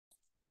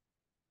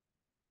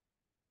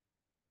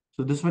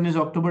So this one is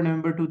October,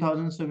 November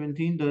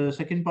 2017. The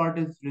second part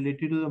is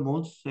related to the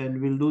moles,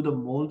 and we'll do the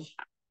moles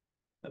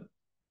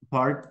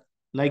part.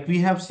 Like we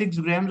have 6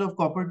 grams of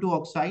copper 2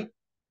 oxide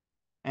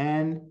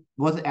and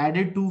was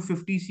added to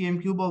 50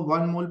 cm cube of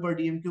 1 mole per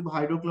dm cube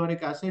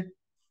hydrochloric acid.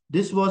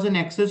 This was an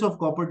excess of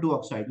copper 2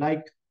 oxide.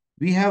 Like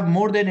we have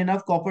more than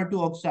enough copper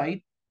 2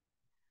 oxide.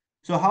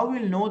 So how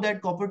we'll know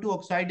that copper 2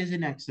 oxide is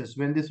in excess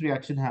when this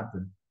reaction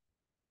happens?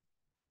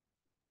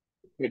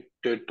 It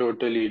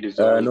totally No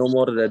dissolves.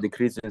 more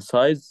decrease in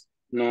size.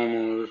 No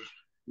more.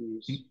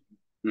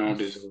 No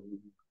dissolving.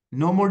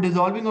 No more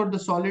dissolving, or the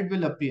solid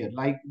will appear.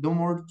 Like no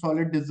more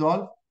solid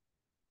dissolve,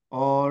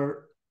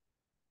 or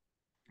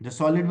the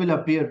solid will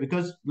appear,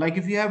 because like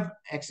if you have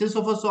excess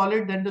of a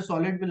solid, then the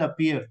solid will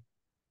appear.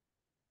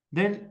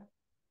 Then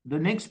the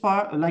next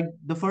part, like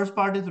the first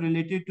part is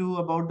related to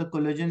about the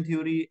collision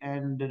theory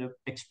and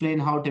explain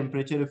how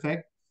temperature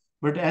affect.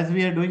 But as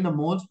we are doing the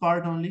moles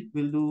part only,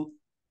 we'll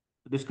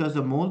discuss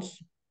the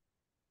moles.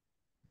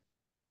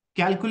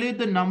 Calculate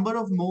the number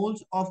of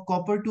moles of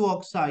copper 2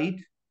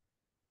 oxide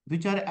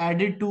which are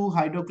added to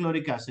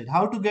hydrochloric acid.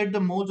 How to get the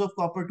moles of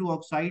copper 2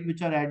 oxide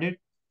which are added?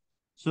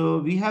 So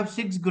we have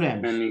 6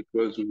 grams. N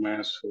equals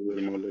mass over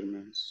molar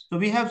mass. So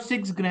we have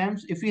 6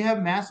 grams. If we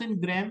have mass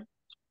in gram,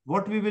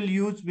 what we will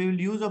use? We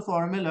will use a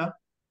formula.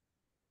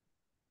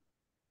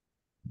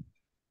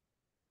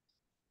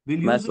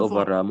 Mass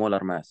over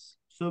molar mass.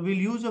 So we'll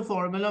use a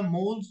formula: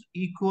 moles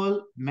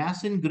equal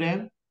mass in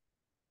gram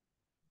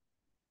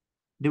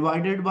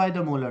divided by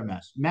the molar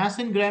mass. Mass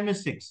in gram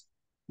is 6.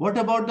 What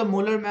about the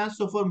molar mass?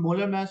 So for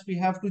molar mass, we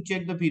have to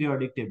check the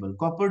periodic table.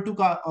 Copper 2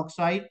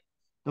 oxide,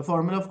 the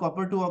formula of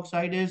copper 2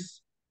 oxide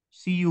is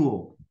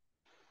CuO.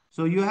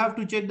 So you have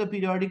to check the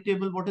periodic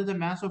table. What is the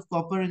mass of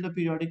copper in the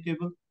periodic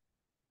table?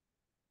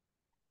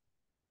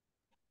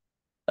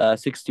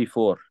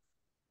 64.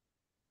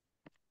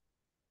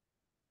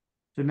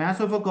 So mass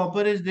of a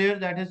copper is there,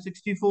 that is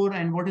 64.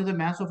 And what is the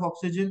mass of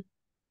oxygen?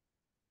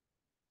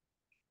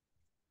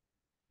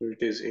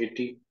 It is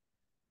 80.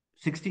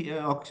 60,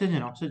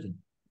 oxygen.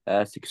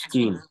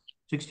 16.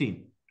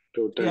 16.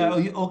 Total.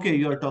 Yeah, okay,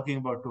 you are talking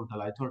about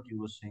total. I thought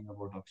you were saying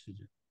about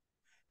oxygen.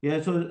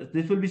 Yeah, so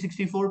this will be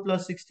 64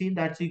 plus 16,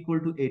 that's equal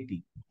to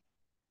 80.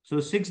 So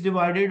 6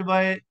 divided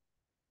by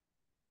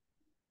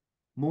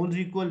moles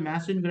equal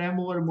mass in gram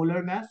over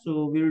molar mass.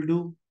 So we will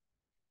do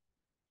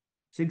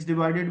 6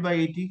 divided by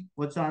 80.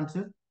 What's the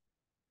answer?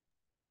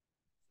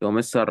 So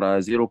Mr.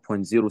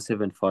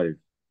 0.075.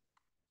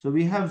 So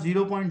we have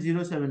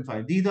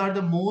 0.075. These are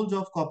the moles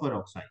of copper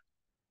oxide.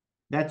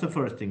 That's the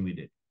first thing we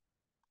did.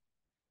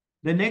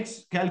 The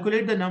next,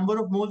 calculate the number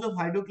of moles of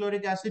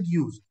hydrochloric acid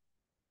used.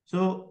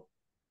 So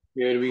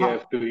here we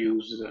have to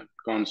use the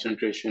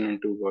concentration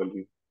into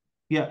volume.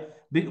 Yeah.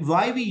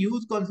 Why we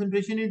use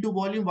concentration into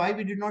volume? Why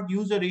we did not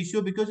use a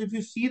ratio? Because if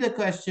you see the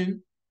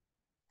question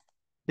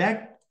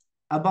that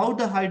about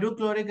the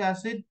hydrochloric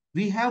acid,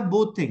 we have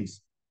both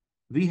things.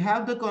 We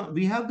have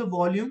the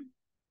volume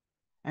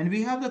and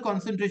we have the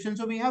concentration.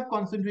 So we have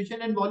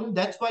concentration and volume.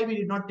 That's why we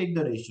did not take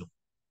the ratio.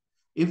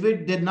 If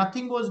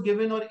nothing was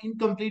given or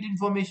incomplete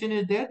information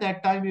is there,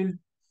 that time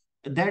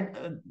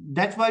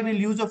that's why we'll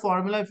use a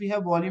formula if we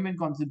have volume and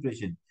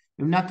concentration.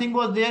 If nothing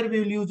was there,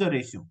 we will use a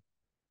ratio.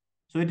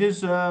 So it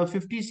is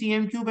 50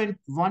 cm cube and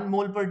 1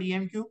 mole per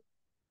dm cube.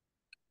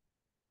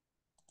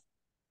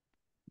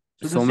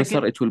 So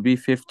Mr. It will be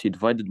 50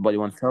 divided by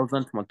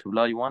 1000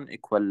 multiply 1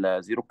 equal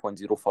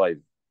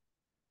 0.05.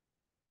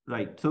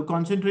 Right. So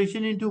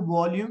concentration into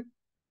volume,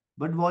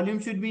 but volume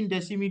should be in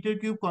decimeter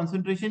cube.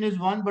 Concentration is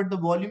 1, but the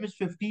volume is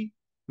 50.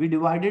 We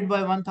divided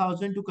by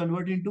 1000 to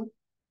convert into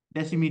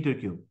decimeter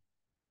cube.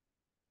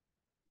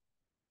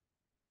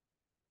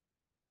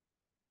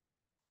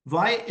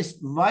 Why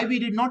we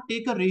did not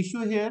take a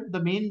ratio here?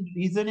 The main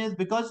reason is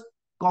because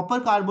copper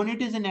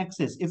carbonate is in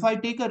excess. If I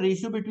take a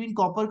ratio between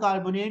copper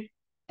carbonate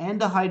and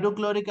the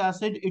hydrochloric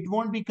acid, it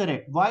won't be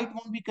correct. Why it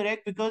won't be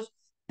correct? Because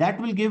that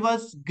will give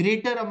us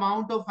greater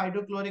amount of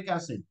hydrochloric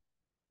acid.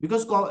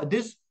 Because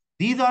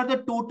these are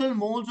the total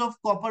moles of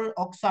copper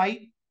oxide,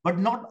 but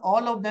not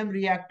all of them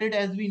reacted.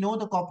 As we know,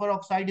 the copper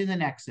oxide is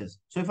in excess.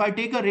 So if I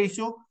take a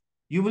ratio,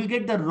 you will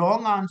get the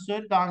wrong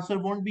answer. The answer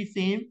won't be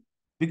same,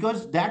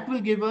 because that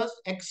will give us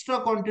extra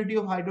quantity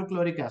of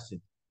hydrochloric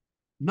acid.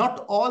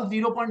 Not all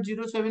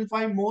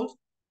 0.075 moles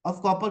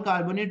of copper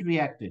carbonate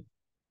reacted.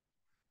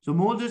 So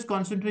moles is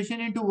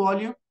concentration into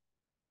volume.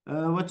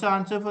 What's the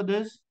answer for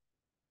this?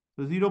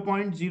 So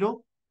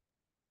 0.05.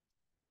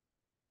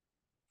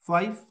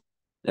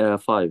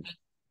 5.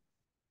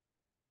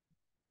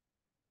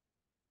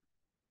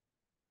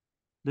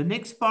 The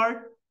next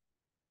part,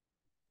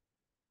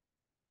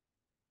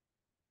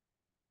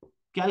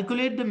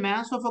 calculate the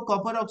mass of a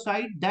copper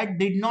oxide that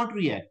did not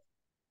react.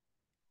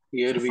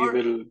 Here we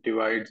will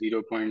divide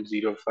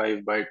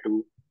 0.05 by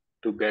 2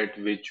 to get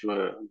which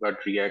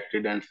got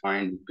reacted and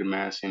find the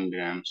mass in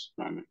grams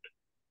from it.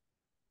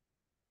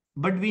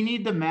 But we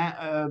need the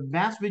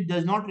mass which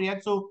does not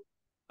react. So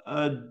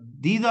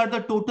these are the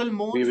total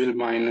moles. We will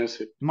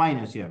minus it.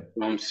 Minus, yeah.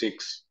 From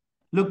 6.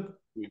 Look,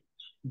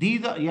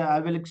 These are, yeah, I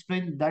will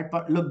explain that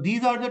part. Look,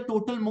 these are the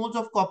total moles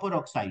of copper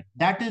oxide.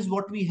 That is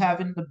what we have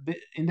in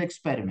the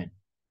experiment.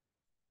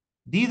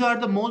 These are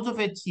the moles of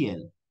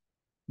HCl.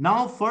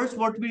 Now, first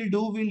what we'll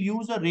do, we'll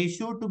use a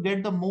ratio to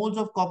get the moles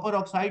of copper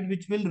oxide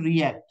which will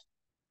react.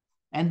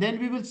 And then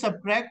we will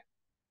subtract,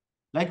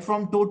 like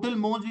from total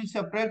moles, we'll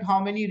subtract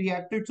how many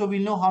reacted, so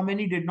we'll know how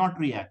many did not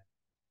react.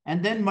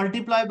 And then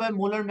multiply by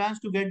molar mass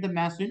to get the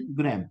mass in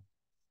gram.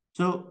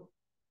 So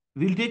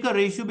we'll take a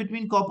ratio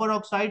between copper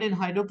oxide and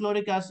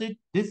hydrochloric acid.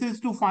 This is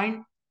to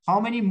find how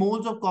many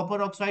moles of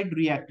copper oxide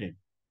reacted.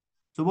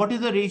 So what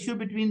is the ratio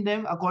between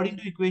them according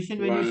to equation?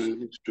 When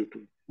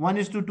 1:2.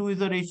 1:2 is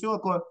the ratio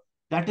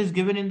that is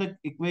given in the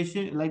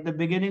equation, like the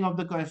beginning of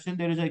the question,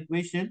 there is an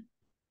equation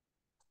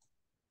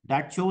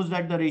that shows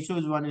that the ratio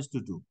is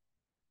 1:2.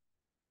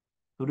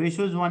 So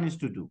ratio is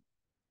 1:2.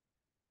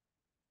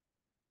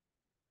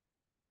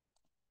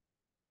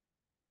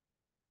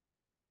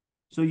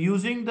 So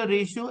using the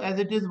ratio as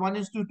it is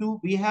 1:2,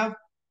 we have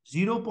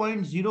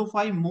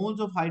 0.05 moles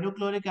of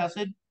hydrochloric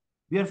acid.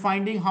 We are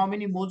finding how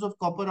many moles of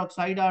copper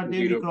oxide are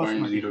there.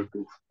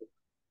 0.02.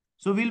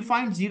 So we'll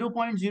find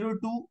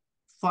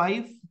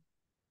 0.025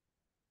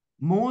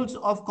 moles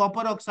of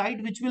copper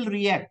oxide which will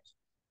react.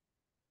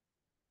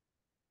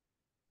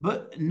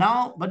 But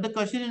the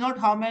question is not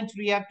how much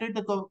reacted.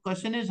 The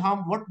question is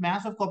what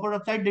mass of copper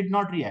oxide did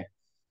not react.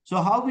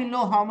 So how we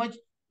know how much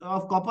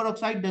of copper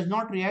oxide does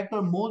not react,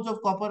 or moles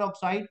of copper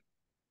oxide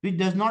which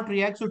does not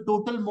react? So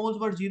total moles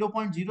were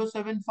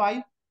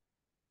 0.075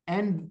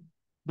 and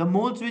the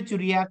moles which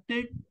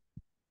reacted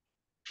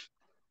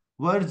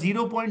were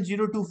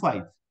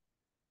 0.025.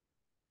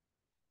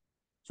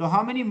 So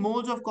how many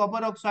moles of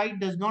copper oxide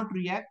does not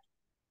react?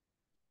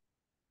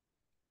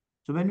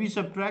 So when we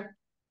subtract,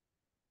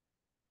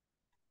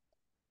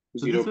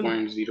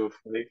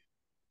 0.05.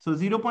 So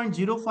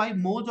 0.05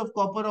 moles of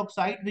copper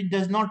oxide which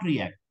does not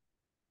react.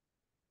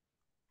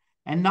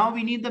 And now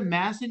we need the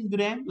mass in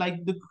gram.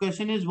 Like the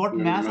question is what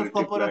mass of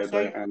copper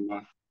oxide?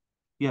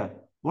 Yeah.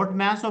 What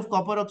mass of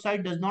copper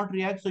oxide does not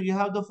react? So you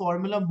have the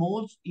formula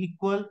moles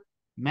equal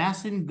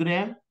mass in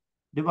gram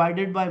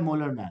divided by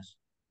molar mass.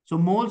 So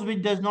moles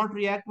which does not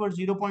react were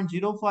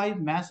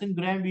 0.05. Mass in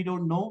gram we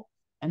don't know.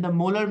 And the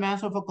molar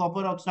mass of a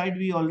copper oxide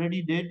we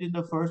already did in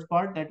the first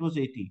part, that was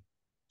 80.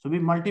 So we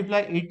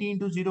multiply 80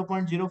 into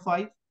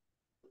 0.05.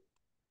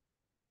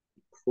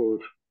 4.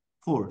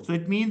 So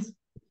it means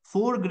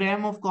 4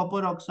 gram of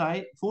copper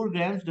oxide, 4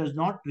 grams does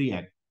not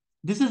react.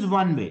 This is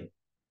one way.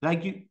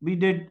 Like we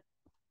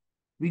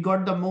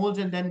got the moles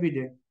and then we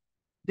did.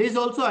 There's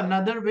also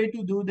another way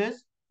to do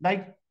this.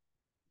 Like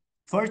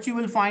first you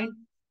will find,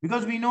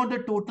 because we know the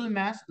total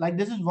mass, like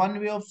this is one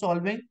way of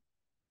solving.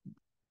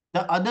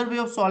 The other way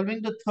of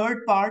solving, the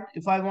third part,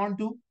 if I want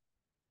to,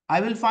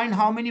 I will find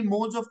how many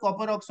moles of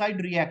copper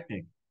oxide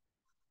reacted.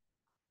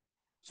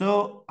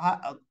 So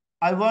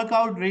I work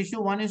out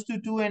ratio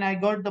 1:2 and I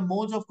got the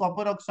moles of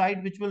copper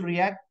oxide which will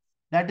react,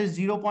 that is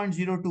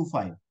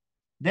 0.025.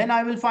 Then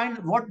I will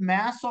find what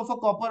mass of a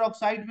copper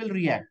oxide will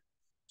react.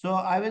 So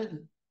I will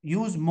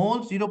use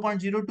moles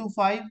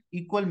 0.025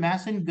 equal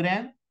mass in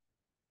gram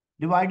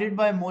divided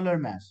by molar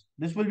mass.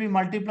 This will be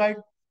multiplied.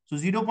 So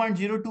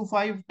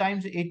 0.025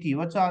 times 80.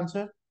 What's the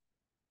answer?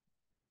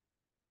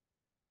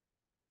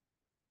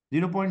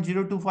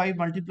 0.025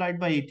 multiplied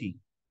by 80.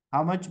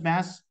 How much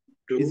mass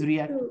is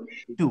reacted?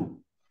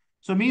 2.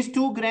 So means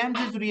 2 grams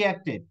is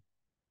reacted.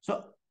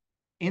 So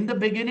in the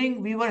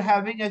beginning, we were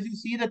having, as you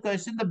see the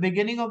question, the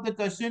beginning of the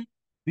question,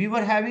 we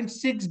were having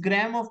 6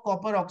 gram of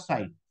copper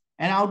oxide.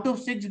 And out of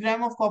 6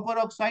 gram of copper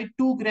oxide,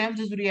 2 grams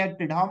is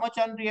reacted. How much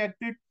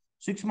unreacted?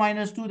 6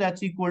 minus 2,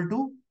 that's equal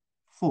to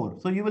 4.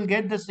 So you will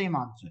get the same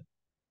answer.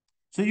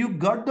 So you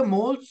got the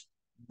moles,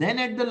 then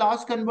at the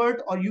last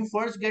convert, or you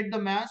first get the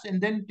mass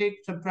and then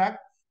subtract,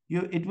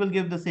 it will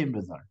give the same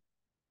result.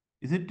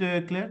 Is it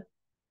clear?